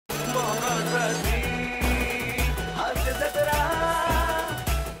महाराष्ट्राची हास्य जत्रा.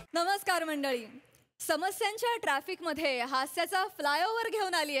 नमस्कार मंडळी. समस्यांच्या ट्रॅफिक मध्ये हास्याचा फ्लायओव्हर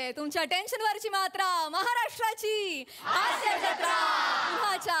घेऊन आली आहे तुमच्या टेन्शनवरची मात्रा. महाराष्ट्राची हास्य जत्रा.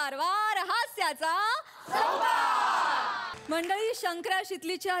 पुन्हा 4 वार हास्याचा संवाद. मंडळी, शंकरा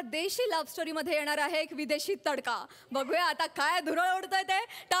शितलीच्या देशी लव्ह स्टोरी मध्ये येणार आहे एक विदेशी तडका. बघूया आता काय धुरळ उडतोय ते.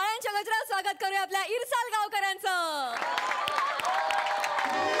 टाळ्यांच्या गजरात स्वागत करूया आपल्या इरसाल गावकरांचं.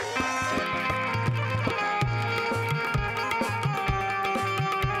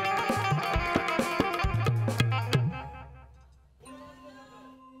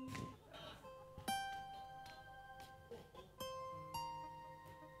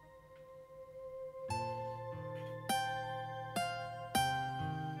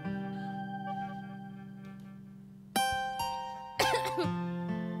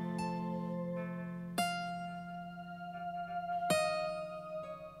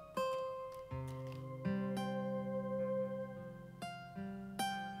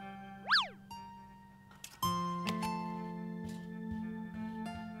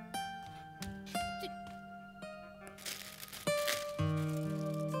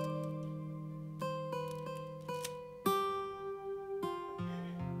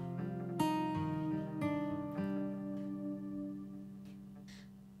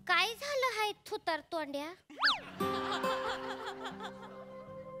 काय झालं हाय थुतर तोंड्या?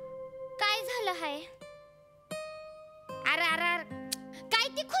 काय झालं हाय? अरे अरे काय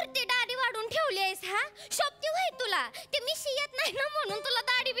ती खुर्ती दाढी वाढून ठेवली आहेस? हा शोभती होय तुला? ते मिशी येत नाही ना म्हणून तुला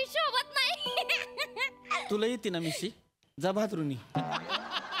दाढी बी शोभत नाही. तुला येते ना मिशी? जा भातरुनी.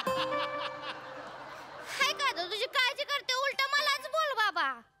 हाय का तुझी काळजी करते उलट मलाच बोल बाबा.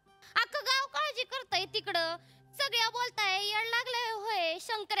 अख्खं गाव काळजी करतय तिकडं. सगळ्या बोलताय येड लागलंय होय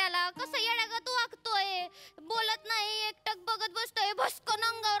शंकर्याला. कसं येड्यागत वागतोय, बोलत नाही, एकटक बघत बसतोय, भस्कन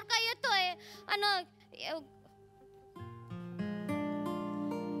अंगावर काय येतोय.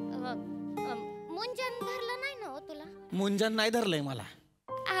 मुंजन धरलं नाही ना हो तुला? मुंजन नाही धरलंय मला.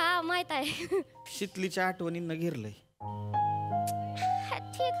 हा माहित आहे. शितलीच्या आठवणींना घेरलंय.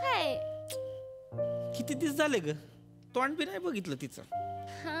 ठीक आहे. किती दिवस झाले ग, तोंड बी नाही बघितलं तिचं.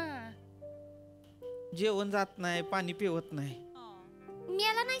 जेवण जात नाही, पाणी पिवत नाही.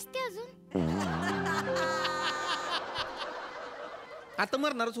 मिळाला नाहीस ते अजून? आता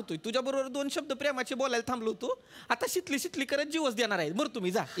मरणारच होतोय. तुझ्या बरोबर 2 शब्द प्रेमाचे बोलायला थांबलो होतो. आता शितली शितली करत जीवच देणार आहे. मर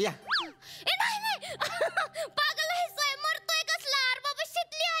तुम्ही जा या. पागल आहेस, मरतोय कसला? अरे बाबा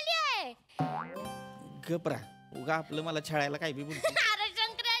शितली आली आहे. गपरा उगा आपलं मला छळायला काय बी बोलतो. अरे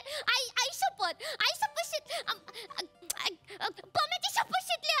शंकर, आई शपथ, आई शपथ पम्याची शपथ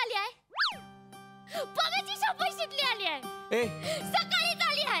शितली आली आहे. पम्याची शपथ शितली आली आहे. ए सकाळीच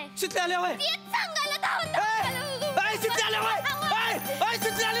आली आहे. शितली आल्या होय? तेच सांगायला धावत. ए शितली आल्या होय? ए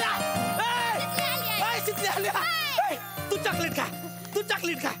शितली आल्या. ए शितली आल्या. तू चॉकलेट खा, तू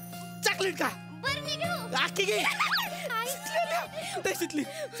चॉकलेट खा, चॉकलेट खा. बरं मी घेऊ. आखी घे. शितली आल्या. कुठे शितली?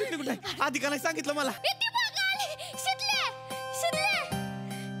 शितली कुठे? आधी का नाही सांगितलं मला? ती बघा आली. शितले शितले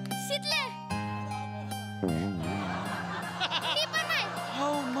शितले. ती पण नाही.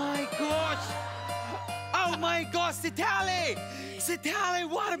 Oh my gosh! Oh my gosh, Sitali! Sitali,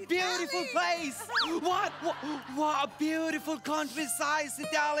 what a beautiful place! What a beautiful countryside,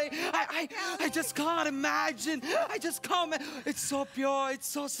 Sitali! I just can't imagine. I just can't. It's so pure. It's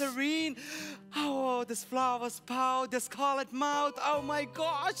so serene. Oh, this flowers pout, this scarlet mouth. Oh my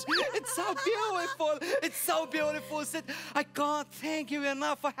gosh, it's so beautiful. It's so beautiful. I can't thank you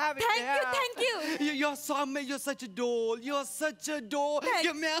enough for having me here. Thank you. You're so amazing. You're such a doll. You're such a doll.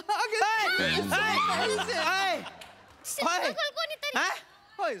 Give me a hug. Hey!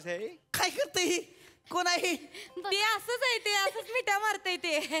 What is he? काय करते ही? कोण आहे? ते असंच आहे, ते असंच मिठ्या मारतय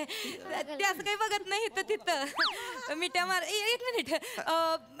ते. ते असं काही बघत नाही इथं तिथं. मिठ्या मार. एक minute.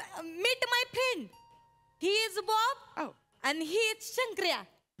 Meet my friend. He is Bob and he is शंकर्या.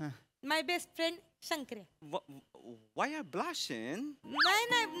 My best friend शंकर्या. Why are you blushing?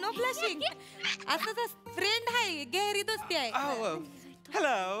 नाही नो ब्लशिंग. असंच फ्रेंड आहे, गहरी दोस्ती आहे.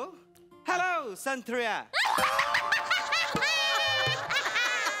 Hello. Hello, Santria.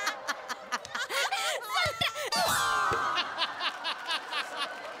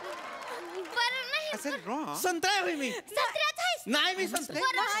 I said it wrong. संत्रा आहे मी. संत्र्याच आहेस. नाही मी संत्रा.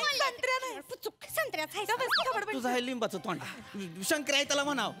 संत्र्या नाही. संत्र्याच आहे. तुझं आहे लिंबाचं तोंड. शंकर्या आहे त्याला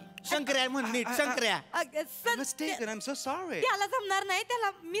म्हणाव. शंकर्या म्हण नीट. शंकर्या. Mistaken. I'm so sorry. त्याला जमणार नाही.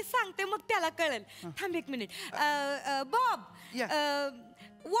 त्याला मी सांगते मग त्याला कळेल. थांब एक minute. Bob.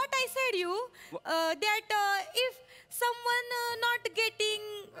 What I said you that if someone not getting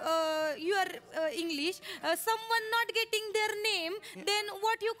your English, someone not getting their name, then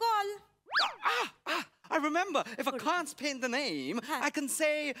what you call? I remember. If I can't spell the name, I can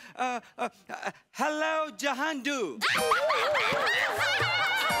say, hello, Jahandu.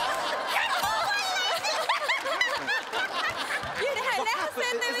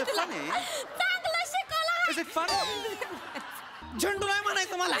 Is it funny? Is it funny? झंडू नाही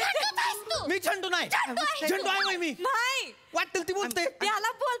म्हणायचं मला. मी झंडू नाही. झंडू आहे मी. नाही वाटेल ती बोलते.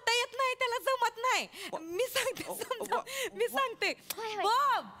 त्याला बोलता येत नाही, त्याला जमत नाही. मी सांगते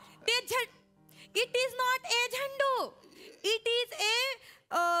बॉब, ते it is not a Jhandu, it is a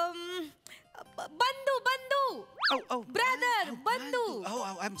बंधू brother बंधू.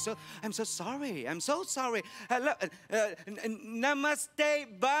 I'm so sorry. I'm so sorry. Hello, namaste,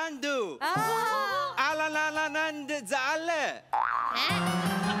 Bandu. Alananand zale.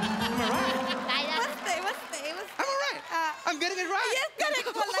 I'm alright. I'm getting it right. Yes, correct.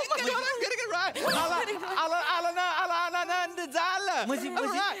 Oh my God, I'm getting it right. Alananand zale.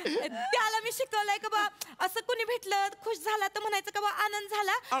 त्याला मी शिकवलंय का बा असं कोणी भेटलं खुश झाला तर म्हणायचं का बा आनंद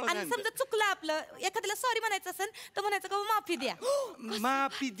झाला, आणि समजा चुकलं आपलं एखाद्याला सॉरी म्हणायचं असेल तर म्हणायचं का बा माफी द्या.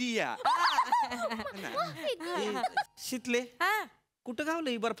 माफी दिया. शितले हा कुठं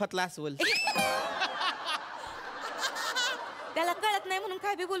गावलं बर्फातला अस्वल? त्याला कळत नाही म्हणून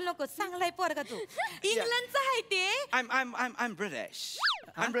काय बी बोलू नको. चांगलाय पोरगा तू. इंग्लंडचा आहे ते. I'm British.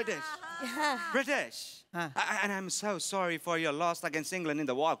 I'm British. British. And I'm so sorry for your loss against England in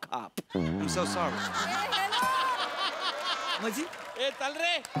the World Cup. I'm so sorry. म्हणजे ए चल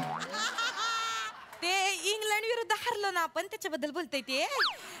रे. ते इंग्लंड विरुद्ध हरलो ना आपण, त्याच्याबद्दल बोलतोय ते.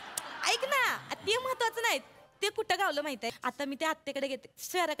 ऐक ना, ते महत्वाचं नाही. ते कुठं गावलं माहित आहे? आता मी त्या आत्याकडे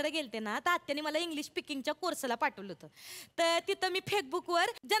शहराकडे गेलते ना, तर आत्याने मला इंग्लिश स्पीकिंगच्या कोर्सला पाठवलं होतं. तर तिथं मी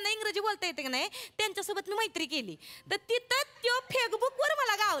फेसबुकवर ज्यांना इंग्रजी बोलता येते की नाही त्यांच्यासोबत मी मैत्री केली. तर तिथं त्यो फेसबुकवर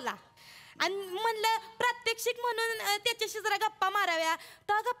मला गावला आणि म्हणलं प्रात्यक्षिक म्हणून त्याच्याशी जरा गप्पा माराव्या.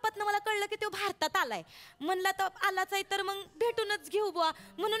 त्या गप्पातनं मला कळलं की तो भारतात आलाय. म्हणलं तर आलाच आहे तर मग भेटूनच घेऊ बुवा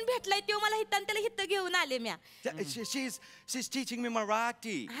म्हणून भेटलाय तो मला हिथं, आणि त्याला हिथं घेऊन आले म्या. She's teaching me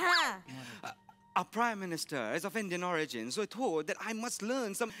Marathi. Our Prime Minister is of Indian origin, so I thought that I must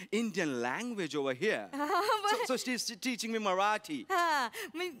learn some Indian language over here. So she's teaching me Marathi.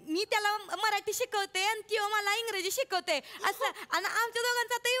 मी त्याला मराठी शिकवते आणि तो मला इंग्रजी शिकवते असं. आणि आमच्या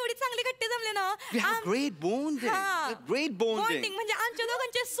दोघांचं आता एवढी चांगली गट्टी जमले ना. We have great bonding. Great bonding. म्हणजे आमच्या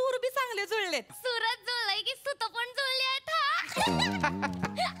दोघांचे सूर बी चांगले जुळलेत. सुरत जुळलंय की सुत पण जुळली आहेत.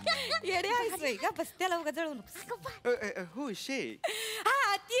 येडे आहेस का? बस त्याला उगा जळू नको. Who is she?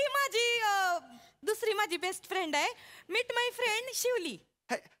 हा ती माझी दुसरी माझी बेस्ट फ्रेंड आहे. मीट माय फ्रेंड शिवली.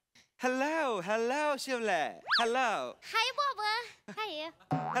 Hello, Shivle. Hello. हाय बाबा. हाय.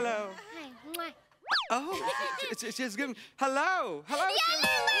 Hello. हाय. Oh, she's giving. Hello.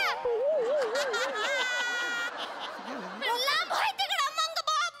 लांब होय तिकडं मग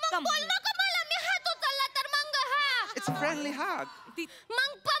बाब, मग बोल नको मला. मी हात उचलला तर मग हा. It's a friendly hug. मग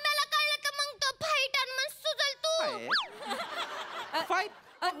पम्याला कळलं तर मग तो फाईट आणि मग सुजल तू. Fight?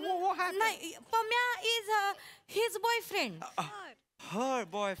 What happened? नाही, Pamya is his boyfriend. Her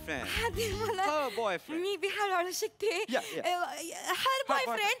boyfriend. मला Her boyfriend. मी बी हळूहळू शिकते. हर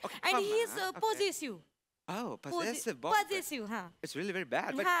boyfriend and he is positive. Oh, possessive boyfriend. Positive. हा It's really very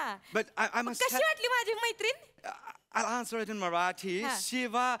bad. हा. But I must. कशी वाटली माझी मैत्रीण? I'll answer it in Marathi.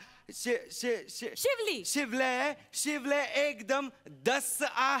 Shivli. Shivle ekdam 10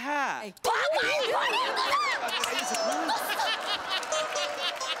 aha.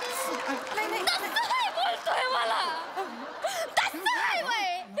 बोलतोय मला.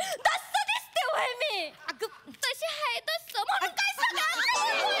 दिसते वय मी. तशी आहे तसं म्हणून काय सांगा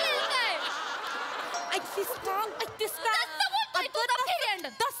काय.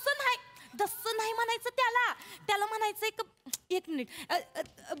 तसं नाही म्हणायचं त्याला. त्याला म्हणायचं एक minute.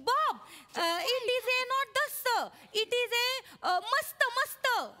 Bob, it is a not दस्त, इट इज ए मस्त.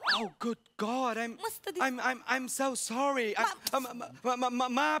 Oh, good God! I'm so sorry.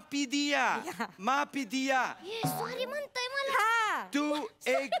 Maafi diya. Sorry म्हणतोय मला. तू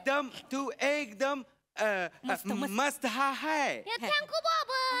एकदम मस्त है. थँक्यू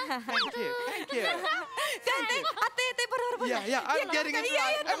बाबा. Thank you. आता येते बरोबर. Yeah, I'm getting it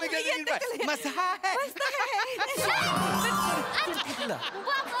right. मस्त है.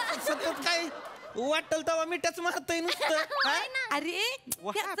 सतत काय वाटल तेव्हा मिठाच मारतोय नुसतं. अरे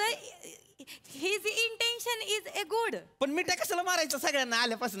त्याचं his intention is a good. पण मिठा कशाला मारायचं सगळ्यांना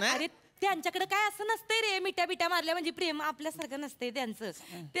आल्यापासून? अरे त्यांच्याकडे काय असं नसतंय रे. मिठ्या मारल्या म्हणजे प्रेम आपल्यासारखं नसतंय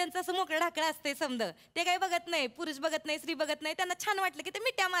त्यांचं असं मोकळं ढाकळं असतंय समज. ते काही बघत नाही, पुरुष बघत नाही, स्त्री बघत नाही. त्यांना छान वाटलं की ते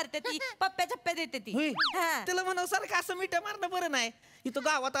मिठ्या मारते ती, पप्प्या छप्प्या देते ती. त्याला म्हणावं सारखं असं मिठ्या मारणं बरं नाही. इथं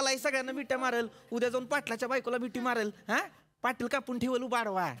गावात आलाय सगळ्यांना मिठ्या मारल, उद्या जाऊन पाटलाच्या बायकोला मिठी मारल. हा पाटील कापून ठेवल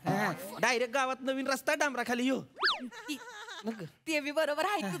बाडवा डायरेक्ट गावात नवीन रस्ता डांबराखाली येऊ ते बी बरोबर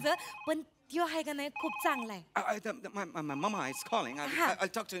आहे तुझं पण त्यो आहे का नाही खूप चांगला आहे. My mama is calling. I'll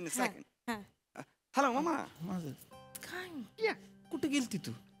talk to her in a second. Hello, mama. काय Yeah. कुठे गेलती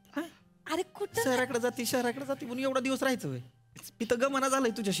तू अरे कुठं शहराकडे जाती म्हणून एवढा दिवस राहायचं होय इथं गमना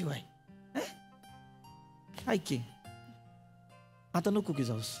झालंय तुझ्याशिवाय ऐक की आता नको की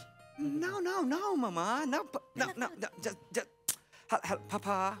जाऊस. No, mama. No. Just.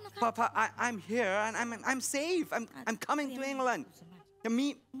 Papa, I'm here and I'm safe. I'm coming to England.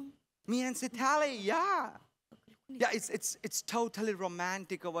 Me and Sitali, yeah. Yeah, it's totally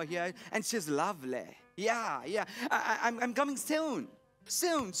romantic over here, and she's lovely. Yeah. I'm coming soon.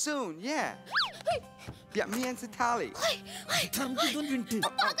 Soon, yeah. Yeah, me and Sitali. थांब की 2 मिनिटं.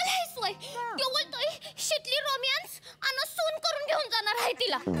 पागल आहेस वय तो बोलतोय Shitli romance आणि सून करून घेऊन जाणार आहे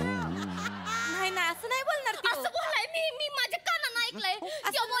तिला. नाही असं नाही बोलणार ती. असं बोललाय मी माझ्या कानानं ऐकलंय.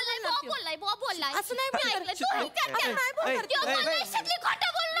 तो बोललाय असं नाही मी ऐकलं. तू नाही बोलणार तो बोललाय शितली खोटं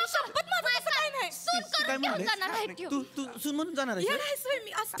बोलणार. शपथ माझं असं काय नाही. सून करून घेऊन जाणार आहे त्यो. तू सून म्हणून जाणार येड आहेस आहेस होय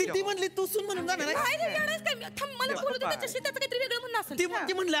मी असं ती म्हणली तू सून म्हणून जाणार काय आहेस रे येड आहेस काय मी थांब मला बोलू दे त्याच्याशी त्याचं काहीतरी वेगळं म्हणणं असेल.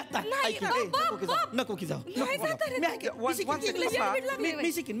 ती म्हणली आता नाही, ऐक की, बाप, नको की जाऊ नाही जात रे. मी ऐकेन, One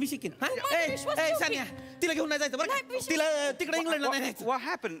second, मी शिकेन माझा विश्वास ठेव की. सानिया तिला घेऊन नाही जायचं बरं नाही, का? विश्वास तिला तिकडे इंग्लंडला नाही जायचं. What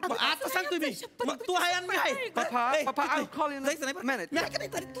happened? आता सांगतोय मी मग तू आहे आणि मी आहे Papa, I'll call you in जायचं a नाही बरं? minute. मी ऐका नाही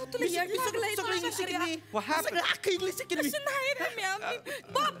तरी तुला मी येड लागलंय, सगळं तुला इंग्लिश शिकेन मी What happened? सगळं अख्खं इंग्लिश शिकेन मी तसं नाही रे मी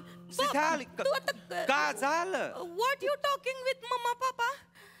बाप Sitali, तू आता काय झालं? What you talking with mamma papa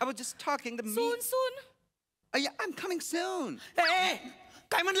I was just talking to me. Soon Yeah, I'm coming soon. ए,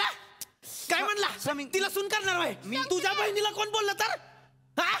 काय म्हणला Something- तिला सून करणार आहे मी तुझ्या बहिणीला कोण बोललं तर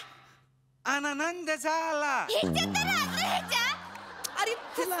हा आनंद झाला. अरे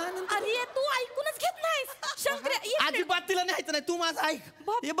अरे तू ऐकूनच घेत नाहीस शंकर्या अजिबात तिला न्यायचं नाही तू माझं ऐक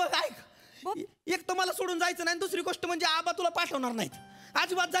बाप. हे बघ ऐक बाप. एक तर मला सोडून जायचं नाही आणि दुसरी गोष्ट म्हणजे आबा तुला पाठवणार नाहीत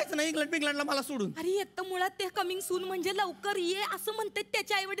अजिबात जायचं नाही इंग्लंडला मला सोडून. अरे येत मुळात ते कमिंग सून म्हणजे लवकर ये असं म्हणतात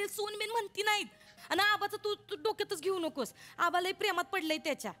त्याच्या आई वडील सून बिन म्हणती नाहीत आणि आबाचं तू डोक्यातच घेऊ नकोस आबालाही प्रेमात पडलंय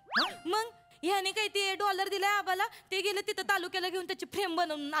त्याच्या मग ह्याने काही ते $1 दिलाय आबाला ते गेले तिथं तालुक्याला घेऊन त्याची फ्रेम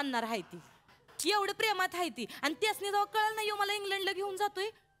बनवून आणणार आहे ती एवढं प्रेमात आहे ती आणि त्यासनी जेव्हा कळलं नाही मला इंग्लंडला घेऊन जातोय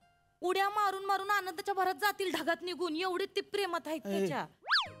उड्या मारून आनंदाच्या भरात जातील ढगात निघून एवढे ते प्रेमात आहेत त्याच्या.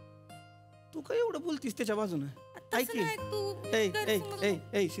 तू काय एवढं बोलतीस त्याच्या बाजूने तसं नाही तू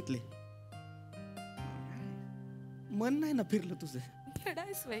ए शितले मन नाही ना फिरलं तुझं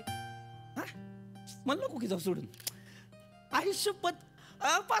खेळायस वय मला नको की जाऊ सोडून आयुष्यपत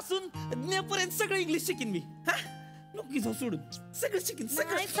पासून नेपर्यंत सगळं इंग्लिश शिकीन मी नको की जाऊ सोडून सगळं शिकीन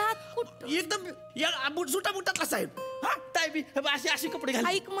नाही जात कुठं. एकदम सुटा बुटातला साहेब टायबी असे कपडे घाल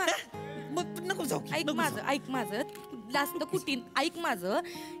ऐक मग नको जाऊ की, नको जाऊ. ऐक माझं जास्त कुटीन ऐक माझं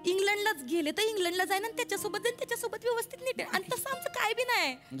इंग्लंडलाच गेले तर इंग्लंडला जाईन आणि त्याच्यासोबत व्यवस्थित नीट आणि तसं आमचं काय बी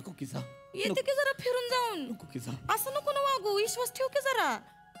नाही नको की जाऊ येते की जरा फिरून जाऊन नको की जाऊ असं नको ना वागू विश्वास ठेव की जरा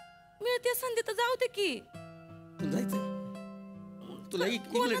मिळते संधी तर जाऊ दे की तू जायचंय तुला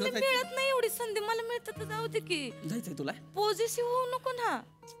कोणाला इंग्लंडला मिळत नाही एवढी संधी मला मिळतं तर जाऊ दे की जायचंय तुला पॉझिटिव्ह होऊ नको ना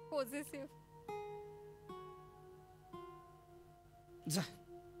पॉझिटिव्ह जा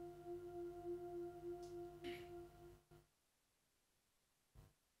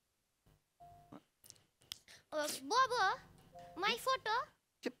बाबा माय फोटो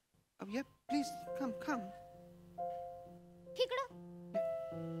Yeah, please come. इकडं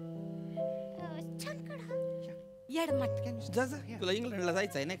छान काढा. येडमट जा तुला इंग्लंडला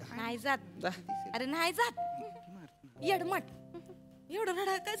जायचंय नाही का नाही जात जा अरे नाही जात येडमट एवढं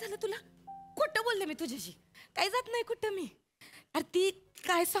रडा काय झालं तुला खोटं बोलले मी तुझ्याशी काय जात नाही कुठं मी अरे ती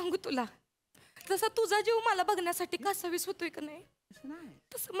काय सांगू तुला जसा तुझा जीव मला बघण्यासाठी कासावीस होतोय का नाही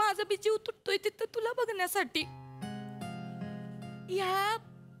तसं माझा बी जीव तुटतोय तिथं तुला बघण्यासाठी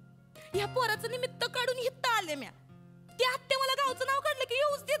या पोराचं निमित्त काढून हित्त आले म्या ती आत्या मला गावचं नाव काढलं की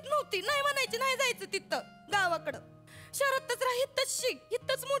येऊच देत नव्हती नाही म्हणायची नाही जायचं तिथं गावाकडं शहरातच राह हित्तच शिक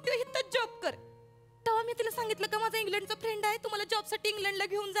हित्तच मोठी हित्तच जॉब कर तेव्हा मी तिला सांगितलं का माझा इंग्लंडचा फ्रेंड आहे तुम्हाला जॉबसाठी इंग्लंडला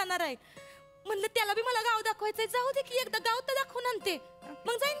घेऊन जाणार आहे म्हणलं त्याला बी मला गाव दाखवायचंय जाऊ दे की एकदा गाव तर दाखवून आणते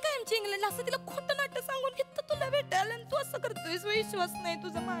मग जाईन काय आमची इंग्लंडला असं तिला खोटं नाटक सांगून हित्त तुला भेटायला आणि तू असं करतोयस विश्वास नाही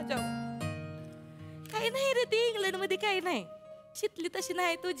तुझा माझ्यावर काही नाही रे ती इंग्लंड मध्ये काही नाही शितली तशी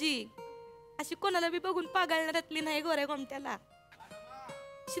नाही तुझी अशी कोणाला बी बघून पागाळणाऱ्यातली नाही गोऱ्या गोमट्याला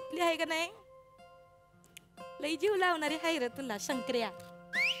शितली आहे का नाही लई जीव लावणारी हाय रे तुला शंकर्या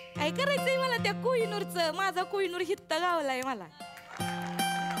काय करायचंय मला त्या कोहिनूरचं माझा कोहिनूर हित्त गावलाय मला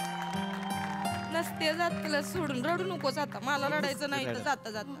नसते जात तुला सोडून. रडू नकोस आता, मला रडायचं नाही तर जाता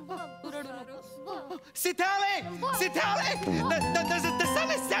जाता तू रडू नको. Sitale! The sun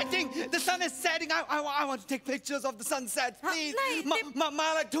is setting! The sun is setting! I want to take pictures of the sunset, please!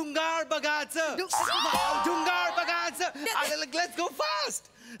 Mala Dungar bagaचं! Dungar bagaचं! Let's go fast!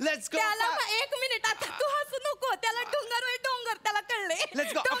 Let's go त्याला fast! 1 मिनिट आता तू हसू नको. त्याला डोंगर वे डोंगर त्याला कळले.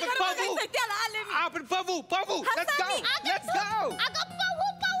 Let's go! डोंगर बघायचंय, त्याला आले मी. आपण पाहू! Let's go! Let's go! अगं पाहू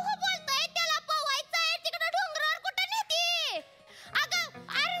बोलतोय, त्याला पवायचंय. तिकडे डोंगरावर कुठे नेती? अगं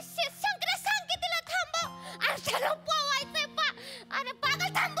अरे शंकरे सांग की तिला थांबव. अरे त्याला पवायचंय अरे पागल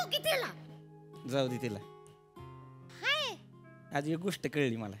थांबव की तिला. जाऊ दे तिला. हाय आज एक गोष्ट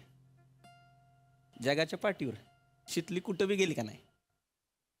कळली मला. जगाच्या पाठीवर शितली कुठं बी गेली का नाही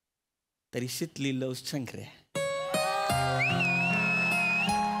तरी शितली लव शंकर्या.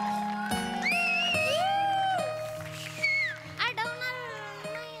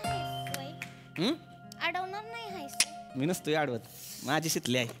 अडवणार नाही हायस. मी नसतोय आडवत. माझी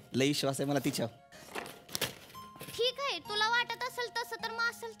शितली आहे, लई विश्वास आहे मला तिच्यावर. ठीक आहे, तुला वाटत असेल तसं तर मग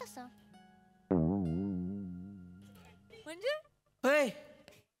असेल तसं. म्हणजे होय,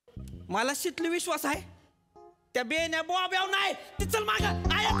 मला शितली विश्वास आहे. त्या बेण्या बोब्याव नाही. ती चल माग.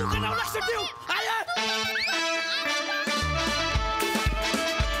 आया दुकानावर लक्ष ठेव. आया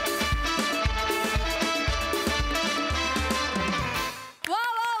वा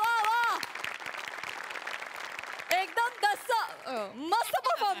वा वा वा, एकदम मस्त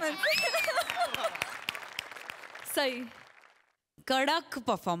परफॉर्मन्स. सई, कडक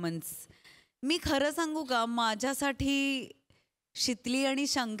परफॉर्मन्स. मी खरं सांगू का, माझ्यासाठी शितली आणि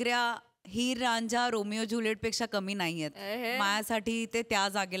शंकर्या ही रांझा रोमिओ ज्युलियट पेक्षा कमी नाही आहेत. माझ्यासाठी ते त्या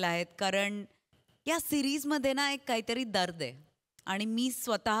जागेला आहेत. कारण या सिरीजमध्ये ना एक काहीतरी दर्द आहे आणि मी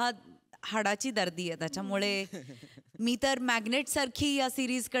स्वतः हाडाची दर्दी आहे. त्याच्यामुळे मी तर मॅग्नेट सारखी या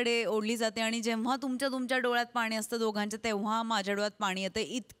सिरीजकडे ओढली जाते. आणि जेव्हा तुमच्या डोळ्यात पाणी असतं दोघांच्या, तेव्हा माझ्या डोळ्यात पाणी येतं.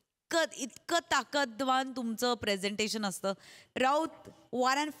 इतकं ताकदवान तुमचं प्रेझेंटेशन असतं. Raut,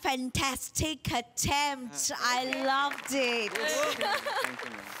 what a fantastic attempt. I loved it.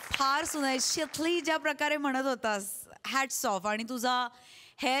 फार सुंदर. शितली ज्या प्रकारे म्हणत होतास, हॅट्स ऑफ. आणि तुझा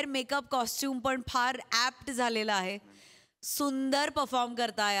हेअर मेकअप कॉस्ट्युम पण फार ॲप्ट झालेला आहे. सुंदर परफॉर्म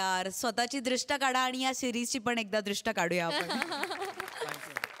करता यार. स्वतःची दृष्ट काढा आणि या सिरीजची पण एकदा दृष्ट काढूया आपण.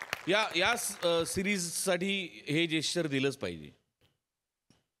 या सिरीज साठी हे जेस्चर दिलंच पाहिजे.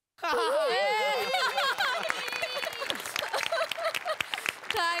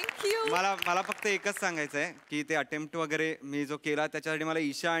 थँक्यू. मला फक्त एकच सांगायचं आहे की ते अटेम्प्ट वगैरे मी जो केला त्याच्यासाठी मला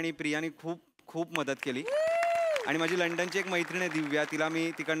ईशा आणि प्रियानी खूप मदत केली. आणि माझी लंडनची एक मैत्रीण आहे दिव्या, तिला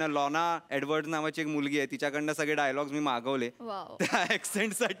मी तिकडनं लॉना एडवर्ड नावाची एक मुलगी आहे, तिच्याकडनं सगळे डायलॉग्स मी मागवले त्या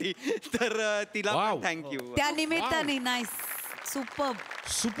ऍक्सेंट साठी. तर तिला थँक्यू. त्या निमित्ताने. नाईस.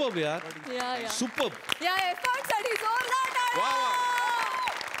 सुपर्ब यार. सुपर्ब. या एफर्टसाठी जोरदार टाळ्या.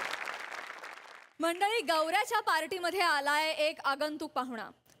 मंडळी, गौऱ्याच्या पार्टीमध्ये आलाय एक आगंतुक पाहुणा.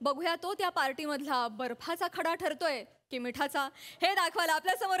 बघूया तो त्या पार्टीमधला बर्फाचा खडा ठरतोय की मिठाचा, हे दाखवायला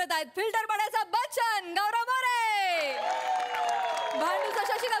आपल्या समोर येत आहेत फिल्टर पाण्याचा बच्चन गौरव मोरे, भांडूचा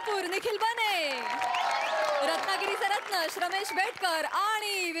शशी कपूर निखिल बने, रत्नागिरीचा रत्न श्रमेश बेटकर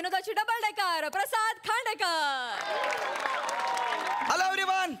आणि विनोदाची double decker Prasad Khandekar. Hello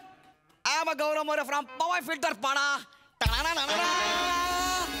everyone, I am a Gaurav More from Powai Filter Pada.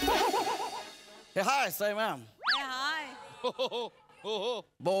 Hey, hi, Sai ma'am. Hey, hi.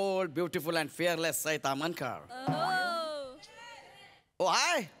 Bold, beautiful and fearless Sai Tamankar. Oh,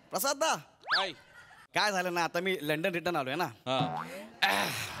 hi, प्रसाद दा. हाय. काय झालं ना, आता मी लंडन रिटर्न आलोय ना.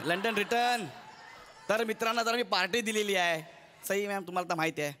 London return. तर मित्रांना जरा मी पार्टी दिलेली आहे. सई मॅम, तुम्हाला तर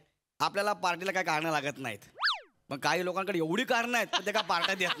माहिती आहे आपल्याला पार्टीला काय कारणं लागत नाहीत. पण काही लोकांकडे एवढी कारणं आहेत पण ते काय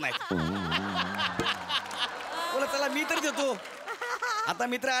पार्ट्या देत नाहीत. बोला चला मी तर देतो. आता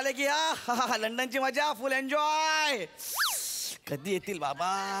मित्र आले की लंडनची मजा फुल एन्जॉय. कधी येतील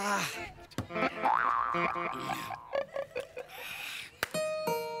बाबा.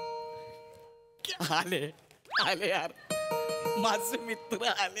 आले आले यार, माझे मित्र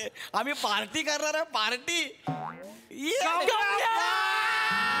आले. आम्ही पार्टी करणार आहे. पार्टी.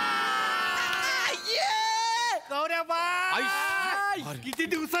 किती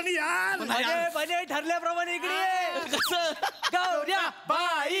दिवसांनी यार. बने ठरल्याप्रमाणे इकडे. गौऱ्या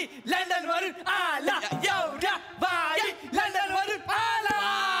बाई लंडन वरून आला. गौऱ्या बाई लंडन वरून आला.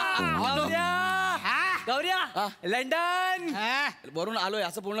 गौऱ्या लंडन वरून आलोय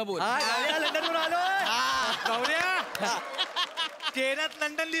असं पूर्ण बोल. लंडन वरून आलोय. गौऱ्या चेहऱ्यात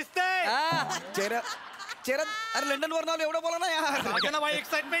लंडन दिसतंय. चेहऱ्यात अरे लंडन वरून आलो एवढं बोला ना यार. भाई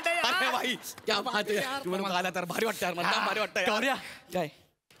एक्साइटमेंट आहे. अरे भाई क्या बात आहे. तुम्हाला आला तर भारी वाटतं यार. मला भारी वाटतं. गौऱ्या काय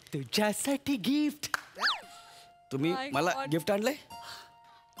तुझ्यासाठी गिफ्ट. तुम्ही मला गिफ्ट आणलंय?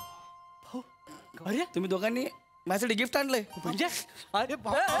 अरे तुम्ही दोघांनी माझ्यासाठी गिफ्ट आणलंय? म्हणजे अरे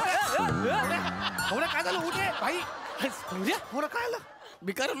काय झालं? उठे भाई. काय आलं?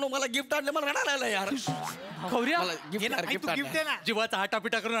 बिकारांनो मला गिफ्ट आणलं, मला रडायला आलं यार. गौऱ्या मला गिफ्ट गिफ्ट आहे ना. जीवाचा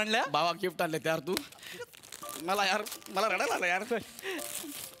हाटापिटा करून आणला. बाबा गिफ्ट आणले यार तू. मला रडायला आलं यार.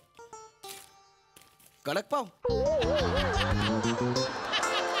 कडक पाव.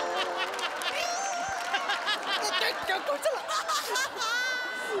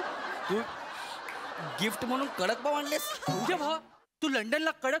 तू गिफ्ट म्हणून कडक पाव आणलेस? म्हणजे भावा तू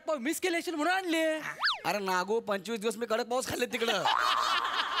लंडनला कडक पाव मिस केले असेल म्हणून आणले. अरे नागो 25 दिवस मी कडक पावच खाल्ले तिकडं.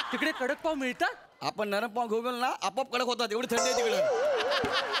 तिकडे कडक पाव मिळतात. आपण नरम पाव घेऊन गेलो ना आपोआप कडक होतात. एवढी थंडी आहे तिकडं.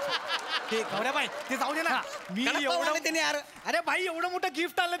 ते गौऱ्याबाई ते जाऊ दे ना. मी कडक पाव आणले त्याने यार. अरे भाई एवढं मोठं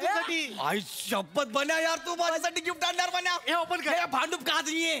गिफ्ट आणलं तुझ्यासाठी. आई शपथ बन्या यार, तू माझ्यासाठी गिफ्ट आणणार बन्या. हे ओपन कर. भांडूप का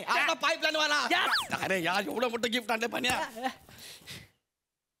नाहीये आपला पाईपलाईन वाला. अरे यार एवढं मोठं गिफ्ट आणलं बन्या.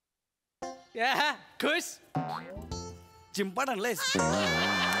 खुश. चिंपाड आणलंयस?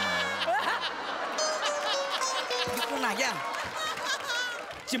 नाग्या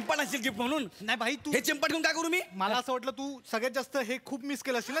चिंपाड आणशील गिफ्ट म्हणून? नाही भाई तू हे चिंपाड घेऊन काय करू मी? मला असं वाटलं तू सगळ्यात जास्त हे खूप मिस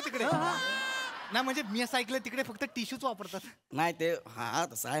केलं असेल ना तिकडे. नाही म्हणजे मी असं ऐकलं तिकडे फक्त टिश्यूच वापरतात. नाही ते हा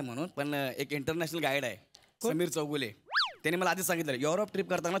तसं आहे म्हणून, पण एक इंटरनॅशनल गाईड आहे समीर चौगुले. त्याने मला आधीच सांगितलं युरोप ट्रिप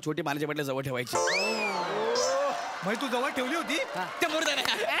करताना छोटी पाण्याच्या बाटल्या जवळ ठेवायची. भाई तू जवळ ठेवली होती. ते बरोबर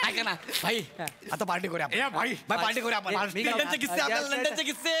ऐका ना भाई, आता पार्टी करूया आपण. भाई पार्टी करूया आपण. लंडनचे किस्से आपल्याला लंडनचे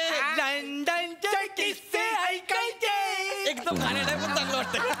किस्से ऐकायचे एकदम गाण्या टाईप पण चांगलं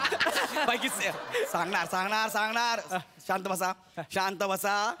वाटतं. बाई किस्से सांगणार. शांत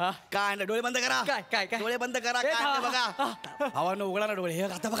बसा. काय डोळे बंद करा. काय डोळे बंद करा. काय बघा हवानं उघडा ना डोळे. हे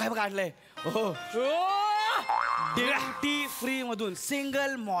आता बघा आणलंय. हो ड्युटी फ्री मधून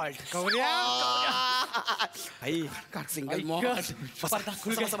सिंगल मॉल्ट. Single malt.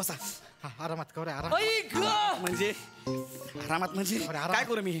 बसा. आरामात गौऱ्या आराम. म्हणजे आरामात म्हणजे काय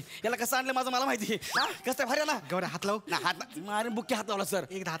करू मी? याला कसं आणलं माझं मला माहिती. कसं भारी ना गौऱ्या हात लाव. ना हात मारून बुक्की हात लावला सर.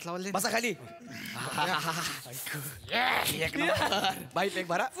 एकदा हात लावले. बसा खाली. एक नंबर. बाई पेक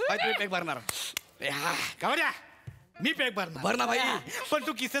भरा. बाई तुम्ही पेक भरणार. गौऱ्या मी पेक भरणार ना भाई. पण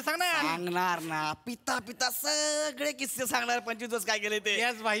तू किस्से सांग ना. सांगणार ना. पिता सगळे किस्से सांगणार. 25 दिवस काय केले ते.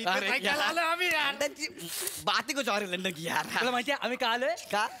 Yes भाई. अरे ऐकायला आलो आम्ही यार. लंडनची बाती कुछ और है लंडन की यार. तुला माहिती आम्ही का आलोय?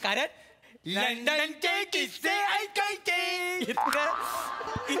 का? कारण लंडनचे किस्से ऐकायचे.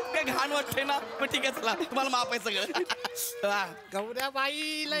 इतकं घाण वाटते ना. पण ठीक आहे चला तुम्हाला माफ आहे सगळं. गौऱ्या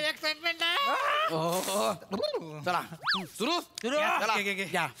बाईला एक्साइटमेंट आहे. चला सुरू. चला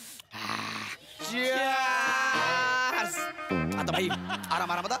घ्या. आता भाई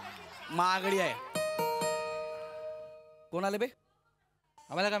आराम आता मागडी आहे. कोण आले बे?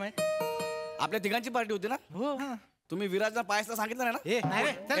 आम्हाला काय माहित. आपल्या तिघांची पार्टी होती ना. हो तुम्ही विराजला पायसला सांगितलं नाही ना? हे नाही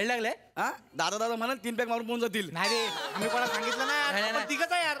रे वेळ लागले. हा दादा म्हणाल 3 पॅक मारून पोहून जातील. नाही रे आम्ही कोणाला सांगितलं नाही. आपण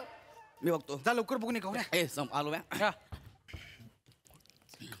तिघच आहे यार. मी बघतो. जा लवकर बघून ये गौऱ्या. आलो म्या.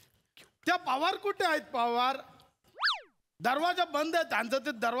 त्या पवार कुठे आहेत? पवार दरवाजा बंद आहे त्यांचा.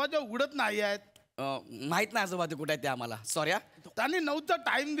 ते दरवाजा उघडत नाही आहेत. माहित नाही आजोबा ते कुठे आहेत ते आम्हाला. सॉरी. त्यांनी 9चा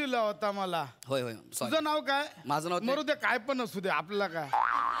टाइम दिला होता मला. होय तुझं नाव काय? माझं नाव मरू दे काय पण असू दे आपल्याला काय.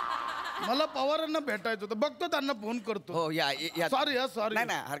 मला पवारांना भेटायचं होतं. बघतो त्यांना फोन करतो. हो या. Sorry sorry.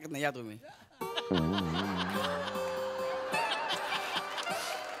 नाही हरकत नाही या तुम्ही.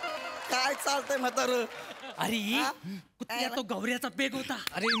 काय चालतंय म्हातार? अरे तो गौऱ्याचा पेग होता.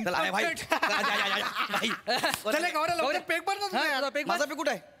 अरे चला भाई. चले गौऱ्या लवकर पेग भर. माझा पेग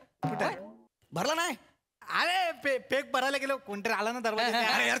कुठे आहे? भरला नाही. अरे पेग भरायला गेलो कोणतरी आला ना दरवाजा.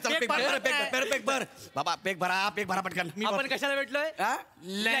 अरे यार चल पेग भर बाबा. पेग भरा पटकन. आपण कशाला भेटलोय?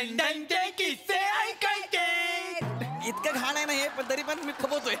 लंडनचे किस्से ऐकायचे. इतकं घाण आहे ना हे, पण तरी पण मी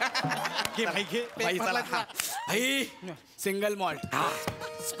खपवतोय. भाई चला. भाई सिंगल मॉल्ट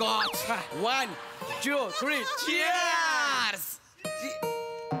स्कॉच 1 2 3 चिअर्स.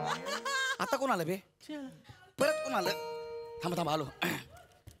 आता कोण आलं बे? परत कोण आलं? थांब आलो.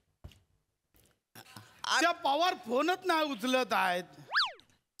 त्या पवार फोनच नाही उचलत आहेत.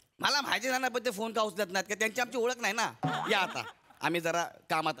 मला माहिती नाही ना, पण ते फोन का उचलत नाहीत का? त्यांची आमची ओळख नाही ना. या आता आम्ही जरा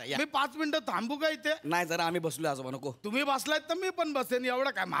कामात आहे. मी 5 मिनिटं थांबू का इथे? नाही जरा आम्ही बसलोय आजोबा. नको तुम्ही बसलायत तर मी पण बसेन.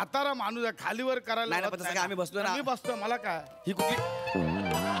 एवढा काय म्हातारा माणूस आहे खालीवर करायला. नाही पण तसं काय आम्ही बसलोय ना. मी बसतो. मला काय ही कुठली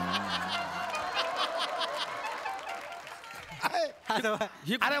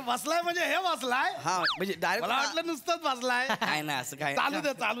अरे बसलाय म्हणजे हे बसलाय. हा म्हणजे डायरेक्ट मला वाटलं नुसतंच बसलाय. काय नाही असं काय.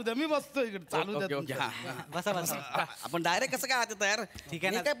 चालू दे मी बसतो इकडे. चालू दे. बसा बसा. आपण डायरेक्ट कसं काय आता तयार? ठीक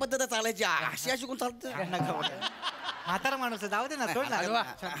आहे ना. काय पद्धत चालायची? अशी कोण चालतं? म्हातारा माणूस आहे, जाऊ दे ना, सोड ना.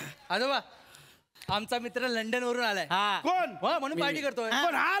 आजोबा आमचा मित्र लंडन वरून आलाय. कोण? म्हणून पार्टी करतोय.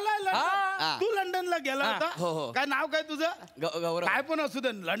 पण तू लंडनला गेला होता? काय नाव काय तुझं? गौरव. काय पण असू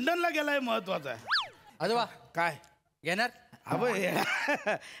दे, लंडनला गेलाय महत्वाचं आहे. आजोबा काय घेणार?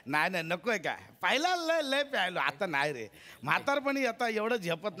 नाही नकोय. काय पहिला लय लय प्यायलो, आता नाही रे. म्हातारपणी आता एवढं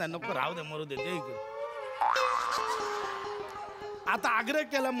झेपत नाही. नको, राहू दे, मरू दे. आता आग्रह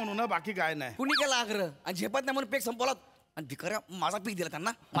केला म्हणून ना, बाकी काय नाही. कुणी केला आग्रह? आणि झेपत नाही म्हणून पेक संपवला. आणि भिकाऱ्या माझा पीक दिला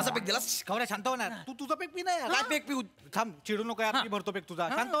त्यांना. माझा पीक दिला. गौऱ्या शांत हो ना. तू तुझा पेक पी नाही. काय पेक पिऊ? थांब, चिडू नको यार. मी भरतो पेक तुझा.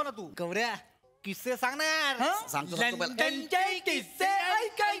 शांत हो ना तू. गौऱ्या किस्से सांग ना यार. सांगतो लंडनचे किस्से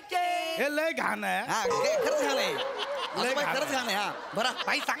ऐकायचे. हे लय घाण आहे. खरंच घाण आहे. खरंच घाण आहे. हा बरं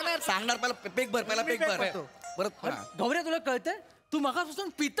बाई सांगणार. सांगणार. पहिला पेक भर. पहिला पेक भर. परत गौऱ्या तुला कळतंय? तू मगापासून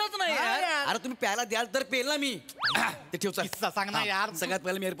पितच नाही यार. अरे तुम्ही प्यायला द्याल तर पेल ना मी. ते ठेव चल. किस्सा सांग ना यार. सगळ्यात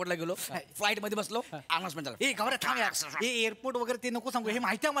पहिला मी एअरपोर्टला गेलो. फ्लाईट मध्ये बसलो. अनाउन्समेंट झालं. ए गौऱ्या थांब यार. हे एअरपोर्ट वगैरे ते नको सांगू. हे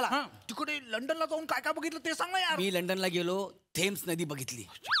माहिती आहे मला. तिकडे लंडनला जाऊन काय काय बघितलं ते सांग ना यार. मी लंडनला गेलो. थेम्स नदी बघितली.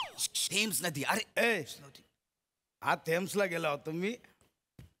 थेम्स नदी. अरे हा थेम्सला गेला होतो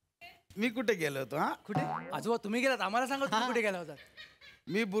मी कुठे गेलो होतो? हा कुठे? आजोबा तुम्ही गेलात, आम्हाला सांगा तुम्ही कुठे गेला होता?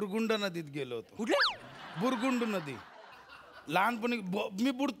 मी बुरगुंड नदीत गेलो होतो. कुठे? बुरगुंड नदी. लहानपणी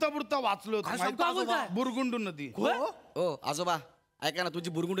मी बुडता वाचलो होतो. बुरगुंड नदी. हो आजोबा ऐका ना, तुझी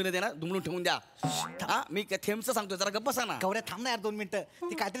बुरगुंड नदी ना दुमडून ठेवून द्या. हा मी थेम्सचं सांगतोय, जरा गप्प बसा ना. गौऱ्या थांब ना यार 2 मिनिटं.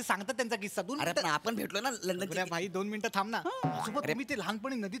 ते काहीतरी सांगतात त्यांचा किस्सा. अरे पण आपण भेटलो ना लंडन. भाई 2 मिनिटं थांब ना. आजोबा तुम्ही ते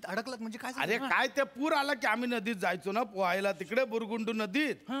लहानपणी नदीत अडकलात म्हणजे काय? अरे काय ते पूर आला की आम्ही नदीत जायचो ना पोहायला, तिकडे बुरगुंड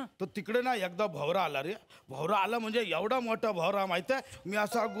नदीत. तर तिकडे ना एकदा भवरा आला रे. भवरा आला म्हणजे एवढा मोठा भवरा, माहिती आहे? मी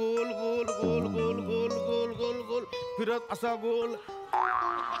असा गोल गोल गोल गोल गोल गोल गोल गोल फिरत असा गोल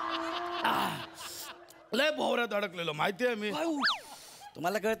लय भवऱ्यात अडकलेलो, माहिती आहे मी.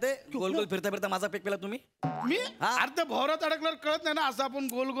 तुम्हाला कळते? गोल गोल फिरता फिरता माझा पेक पेला तुम्ही. मी अर्ध्या भवऱ्यात अडकल्यावर कळत नाही ना, असं आपण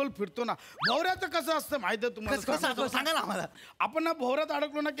गोल गोल फिरतो ना. भवऱ्याचं कसं असतं माहिती आहे तुम्हाला? सांगा ना आम्हाला. आपण ना भवऱ्यात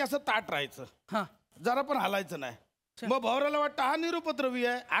अडकलो ना की असं ताट राहायचं, जरा पण हलायचं नाही. मग भवऱ्याला वाटतं हा निरुपद्रवी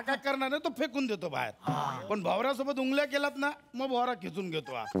आहे, हा काय करणार नाही, तो फेकून देतो बाहेर. पण भवऱ्यासोबत उंगल्या केलात ना, मग भवरा खिचून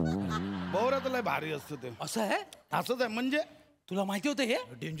घेतो. हा भवऱ्यात लय भारी असतं ते. असं आहे? असंच आहे. म्हणजे तुला माहिती होतं हे?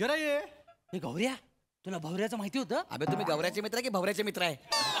 डेंजर आहे हे गौऱ्या, तुला भवऱ्याचं माहिती होतं? अबे तुम्ही गौऱ्याचे मित्र आहे की भवऱ्याचे मित्र आहे?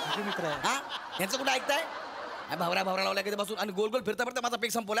 मित्र आहे. हा यांचं कुठं ऐकताय? भवरा लावल्या कधी बसून आणि गोल गोल फिरता फिरता माझा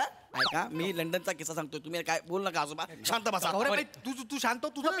पेक संपवला. ऐका मी लंडनचा किस्सा सांगतोय, तुम्ही काय बोल नका आजोबा. शांत बसा. तू शांत.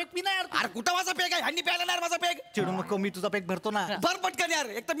 तुझा पेक पी ना यार. अरे कुठं माझा पेक आहे? ह्यांनी प्यायला नाही माझा पेक. चिडू नको, मी तुझा पेक भरतो ना. भर पटकन यार.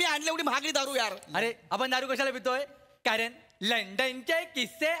 एक तर मी आणली एवढी महागडी दारू यार. अरे आपण दारू कशाला पितोय? कारण लंडनचे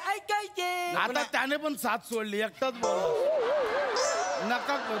किस्से ऐकायचे. आता त्याने पण साथ सोडली, एकटाच बोल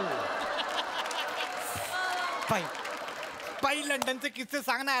नका करू. पाई लंडनचे किस्से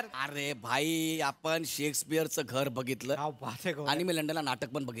सांगणार. अरे भाई आपण शेक्सपियरचं घर बघितलं आणि मी लंडनला नाटक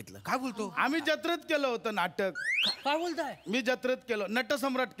पण बघितलं. काय बोलतो? आम्ही जत्रेत केलं होतं नाटक. काय बोलताय? मी जत्रेत केलं,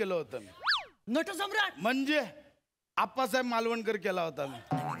 नटसम्राट केलं होतं. नटसम्राट म्हणजे आप्पासाहेब मालवणकर केला होता मी.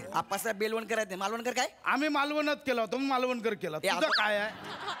 आप्पासाहेब बेलवणकर आहेत. मालवणकर काय? आम्ही मालवणात केला होता, मी मालवणकर केला. तुझं काय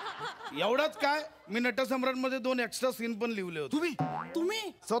आहे? एवढंच काय, मी नटसम्राट मध्ये 2 एक्स्ट्रा सीन पण लिहिले होते.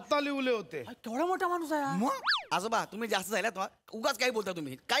 तुम्ही स्वतः लिहिले होते. केवढा मोठा माणूस आहे. मग आजोबा तुम्ही जास्त झाल्यात. उगाच काही बोलता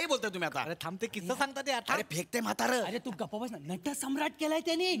तुम्ही, काही बोलताय तुम्ही आता. अरे थांबते किस्सा सांगतात यार. अरे फेकते म्हातार. अरे तू गप्पा बस ना. नटसम्राट केलाय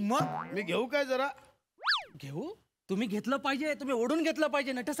त्यांनी. मग मी घेऊ काय जरा? घेऊ? तुम्ही घेतलं पाहिजे, तुम्ही ओढून घेतलं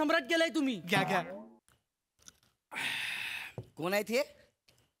पाहिजे. नटसम्राट केलाय तुम्ही. घ्या. कोण आहेत हे?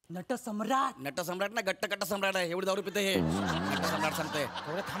 नटसम्राट. नटसम्राट ना गट्ट कट्ट सम्राट आहे. एवढी दारू पिते हे नटसम्राट सांगतोय.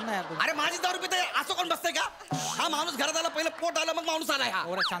 थोडं थांब ना यार. अरे माझी दारू पिते असं कोण बसतंय का? हा माणूस घरात आला, पहिलं पोट आलं मग माणूस आलाय. हा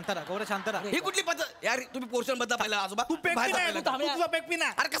गौरव शांत राहा. ही कुठली पद्धत यार? तुम्ही पोर्शन बद्दल पाहिलं आजोबा. तू पेक पी ना. तुझा पेक पी ना.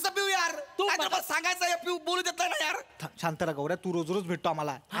 अरे कसं पिऊ यार? तू सांगायचं पिऊ, बोलू देत नाही ना यार. शांत राहा गौऱ्या. तू रोज भेटतो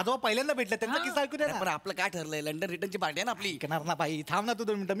आम्हाला. आजोबा पहिल्यांदा भेटले, त्यांचा किस्सा ऐकू दे ना. पण आपलं काय ठरलंय? लंडन रिटर्नची पार्टी आहे ना आपली. ऐकणार ना बाई. थांब ना तू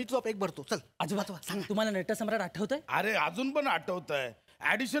 2 मिनिटं. मी तुझा पेक भरतो. चल आजोबा सांग, तुम्हाला नटसम्राट आठवतंय? अरे अजून पण आठवत आहे.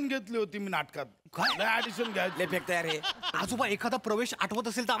 ऍडिशन घेतली होती मी नाटकात. ऍडिशन घ्यायची. फेकता यार हे. आजोबा एखादा प्रवेश आठवत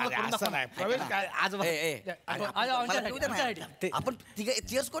असेल तर आम्हाला करून दाखवा. नाही प्रवेश काय? आजोबा आपण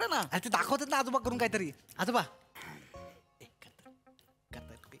चीअर्स करू ना. ते दाखवतात ना आजोबा करून काहीतरी. आजोबा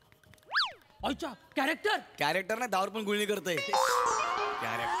कॅरेक्टर नाही, दावर पण गुळणी करतोय.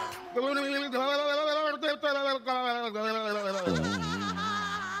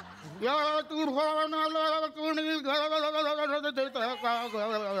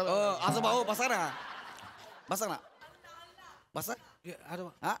 आजोबा हो बसा ना. बसा.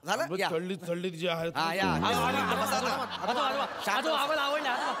 हा झालं. चढली जी आहे.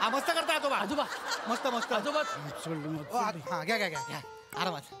 मस्त करता आजोबा. मस्त आजोबा घ्या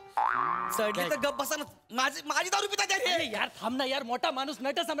आरामात. सडली तर गप बसा ना. माझी दारू पिता अरे यार थांब ना यार, मोठा माणूस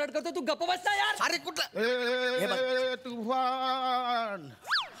नट सम्राट करतो, तू गप्प बस ना यार. अरे कुठलं तुफान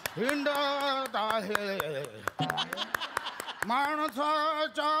हिंडत आहे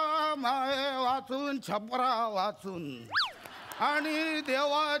माणसाच्या माये वाचून, छपरा वाचून आणि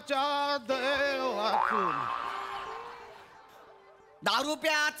देवाच्या दये वाचून. दारू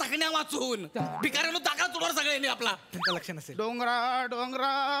प्या, चकण्या वाचून, भिकाऱ्यानं दाखला तुडवर सगळ्यांनी आपला. त्यांचं लक्ष नसेल.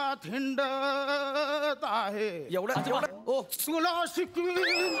 डोंगरात हिंडत आहे. एवढं ओ तुला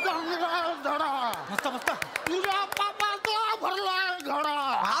शिकवीन चांगला धडा. मस्त मस्त. तुझ्या पापाचा भरलाय घडा.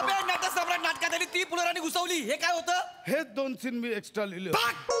 अबे नट सम्राट नाटकात आली ती पुनराने घुसवली. हे काय होतं? हे 2 सीन मी एक्स्ट्रा लिहिले.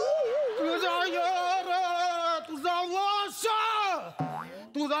 तुझा यर, तुझा वश,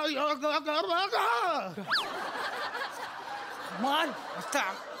 तुझा योग बघा. मान मस्त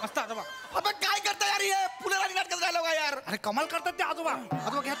मस्त आजोबा. अबे काय करता यार हे पुनराने नाटकात राहिलो का यार? अरे कमाल करतात ते आजोबा.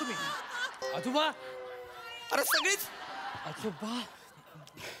 आजोबा घ्या तुम्ही. आजोबा. अरे सगळीच आजोबा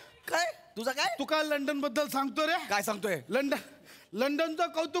काय तुझं काय? तू काय लंडन बद्दल सांगतो रे? काय सांगतोय? लंडनचं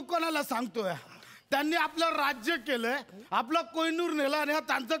कौतुक कोणाला सांगतोय? त्यांनी आपलं राज्य केलंय, आपलं कोहिनूर नेला आणि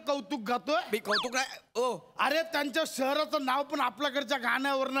त्यांचं कौतुक गातोय. मी कौतुक नाही. ओ अरे त्यांच्या शहराचं नाव पण आपल्याकडच्या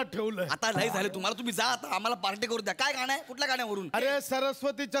गाण्यावरनं ठेवलंय. आता लय झालं तुम्हाला. तुम्ही जा आता, आम्हाला पार्टी करू द्या. काय गाणं आहे? कुठल्या गाण्यावरून? अरे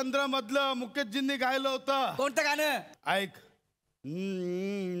सरस्वती चंद्र मधलं मुकेशजींनी गायलं होतं. कोणतं गाणं? ऐक.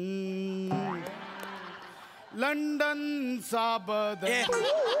 London साबद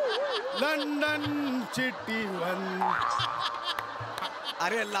London चिट्टीवन.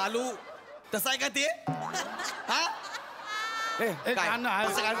 अरे लालू तसं आहे का ते? हा एक गाणं आहे.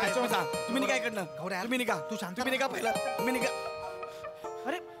 तुम्ही काय कडनं? तुम्ही निघा. तू शांत. तुम्ही निघा पहिला. तुम्ही निघा.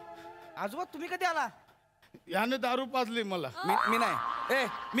 अरे आजोबा तुम्ही कधी आला? याने दारू पाजली मला. मी नाही. ए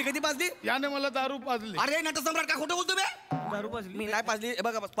मी कधी पाजली? याने मला दारू पाजली. अरे नट सम्राट काय खोटं बोलतो बे? दारू पाजली? मी नाही पाजली.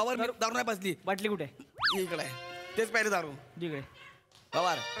 बघा पवार, मी दारू नाही पाजली. बाटली कुठे? इकडे आहे. तेच पाहिजे दारू. इकडे.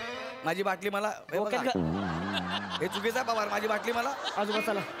 पवार माझी बाटली मला. हे बघा. हे चुकीचं आहे पवार. माझी बाटली मला. आजोबा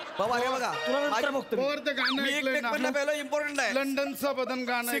चला. पवार हे बघा. पवार ते गाणं मी एक ऐकलंय ना. पहिलं इम्पॉर्टंट आहे. लंडनचं बदन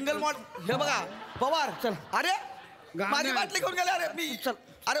गाणं सिंगल ऐकलंय. मॉड. हे बघा पवार. चल. अरे गाणं माझी आहे. बाटली घेऊन गेले. अरे मी चल.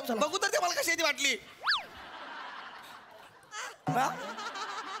 अरे बघू तर ते मला कशी आहे ती बाटली. हा?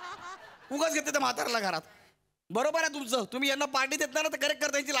 उगाच घेते त्या म्हाताऱ्याला घरात. बरोबर आहे तुमचं. तुम्ही यांना पार्टी देत ना तर करेक्ट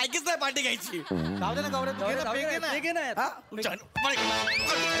करता. यांची लायकीच नाही पार्टी घ्यायची. जाऊ दे ना गौऱ्या, तू घे ना, पेन घे ना. हे घे ना यार. हा?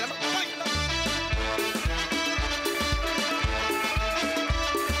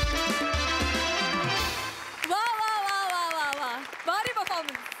 वा वा वा वा वा वा, भारी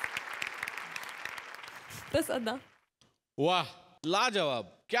परफॉर्मन्स. तसं ना. वाह लाजवाब,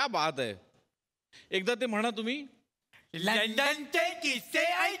 क्या बात आहे. एकदा ते म्हणा तुम्ही. लंडनचे किस्से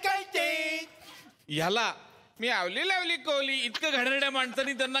ऐकायचे. ह्याला मी आवली लावली कोली इतकं घाणेरड्या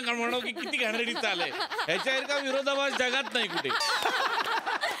माणसांनी त्यांना म्हणू की किती घाणेरडी चाल आहे. ह्याच्या इतका विरोधाभास जगात नाही कुठे.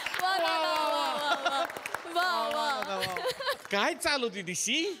 वा वा वा वा वा वा. काय चाल होती ती?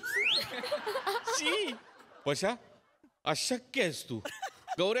 शी पशा अशक्य आहेस तू.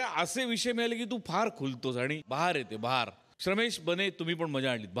 गौऱ्या असे विषय मिळाले की तू फार खुलतोस आणि बहार येते बहार. श्रमेश बने तुम्ही पण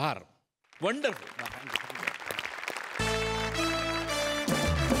मजा आणलीत. बहार वंडरफुल.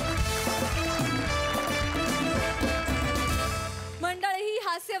 मंडळी ही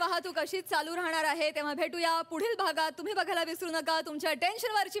हास्य वाहतूक अशीच चालू राहणार आहे. तेव्हा भेटूया पुढील भागात. तुम्ही बघायला विसरू नका तुमच्या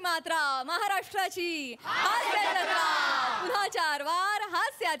टेन्शनवरची मात्रा. महाराष्ट्राची हास्य जत्रा. पुन्हा 4 वार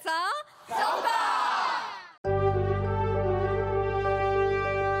हास्याचा चौकार.